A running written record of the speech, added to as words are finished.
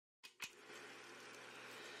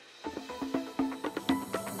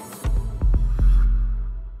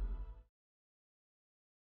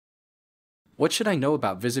What should I know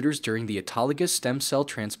about visitors during the autologous stem cell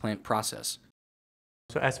transplant process?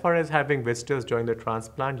 So as far as having visitors during the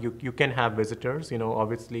transplant, you can have visitors.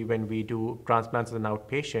 Obviously, when we do transplants as an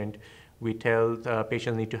outpatient, we tell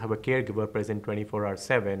patients need to have a caregiver present 24 hours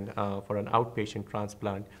 7 for an outpatient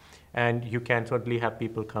transplant. And you can certainly have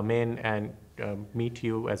people come in and meet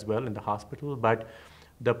you as well in the hospital. But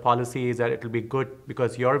the policy is that it will be good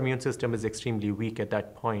because your immune system is extremely weak at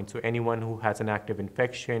that point. So anyone who has an active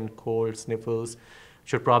infection, cold, sniffles,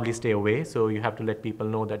 should probably stay away. So you have to let people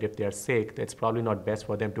know that if they're sick, it's probably not best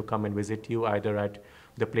for them to come and visit you either at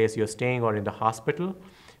the place you're staying or in the hospital.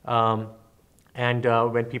 And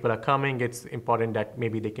when people are coming, it's important that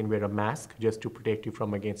maybe they can wear a mask just to protect you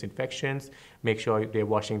from against infections. Make sure they're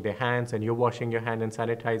washing their hands and you're washing your hand and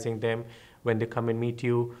sanitizing them when they come and meet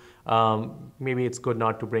you. Maybe it's good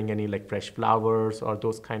not to bring any like fresh flowers or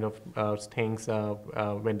those kind of things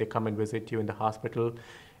when they come and visit you in the hospital.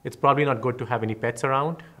 It's probably not good to have any pets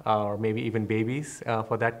around, or maybe even babies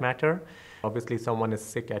for that matter. Obviously, if someone is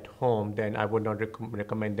sick at home, then I would not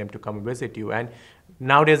recommend them to come and visit you. And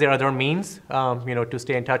nowadays, there are other means, to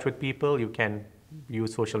stay in touch with people. You can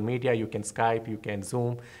use social media, you can Skype, you can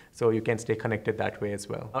Zoom, so you can stay connected that way as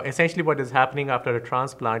well. Essentially, what is happening after a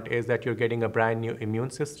transplant is that you're getting a brand new immune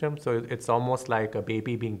system. So it's almost like a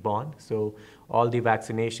baby being born. So all the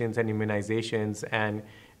vaccinations and immunizations and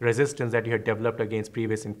resistance that you had developed against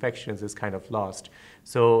previous infections is kind of lost.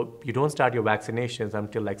 So you don't start your vaccinations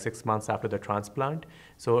until like 6 months after the transplant.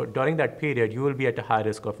 So during that period, you will be at a high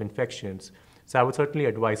risk of infections. So I would certainly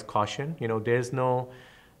advise caution. There's no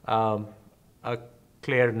a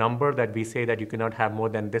clear number that we say that you cannot have more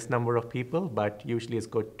than this number of people, but usually it's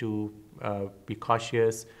good to be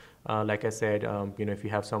cautious. Like I said, if you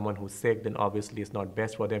have someone who's sick, then obviously it's not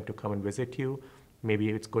best for them to come and visit you. Maybe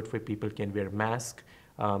it's good for people can wear masks,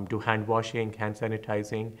 do hand washing, hand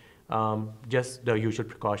sanitizing, just the usual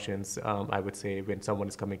precautions, I would say, when someone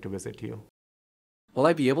is coming to visit you. Will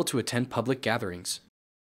I be able to attend public gatherings?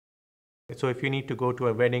 So if you need to go to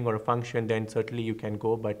a wedding or a function, then certainly you can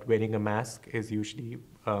go, but wearing a mask is usually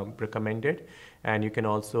recommended. And you can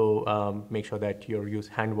also make sure that you're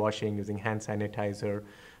using hand washing, using hand sanitizer.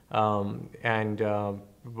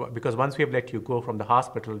 Because once we have let you go from the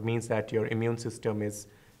hospital, it means that your immune system is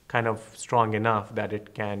kind of strong enough that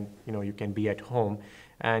it can, you can be at home.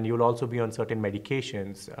 And you'll also be on certain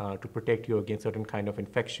medications to protect you against certain kind of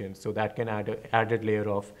infections. So that can add an added layer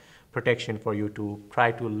of protection for you to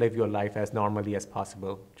try to live your life as normally as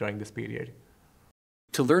possible during this period.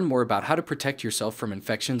 To learn more about how to protect yourself from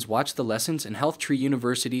infections, watch the lessons in HealthTree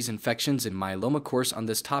University's Infections in Myeloma course on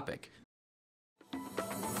this topic.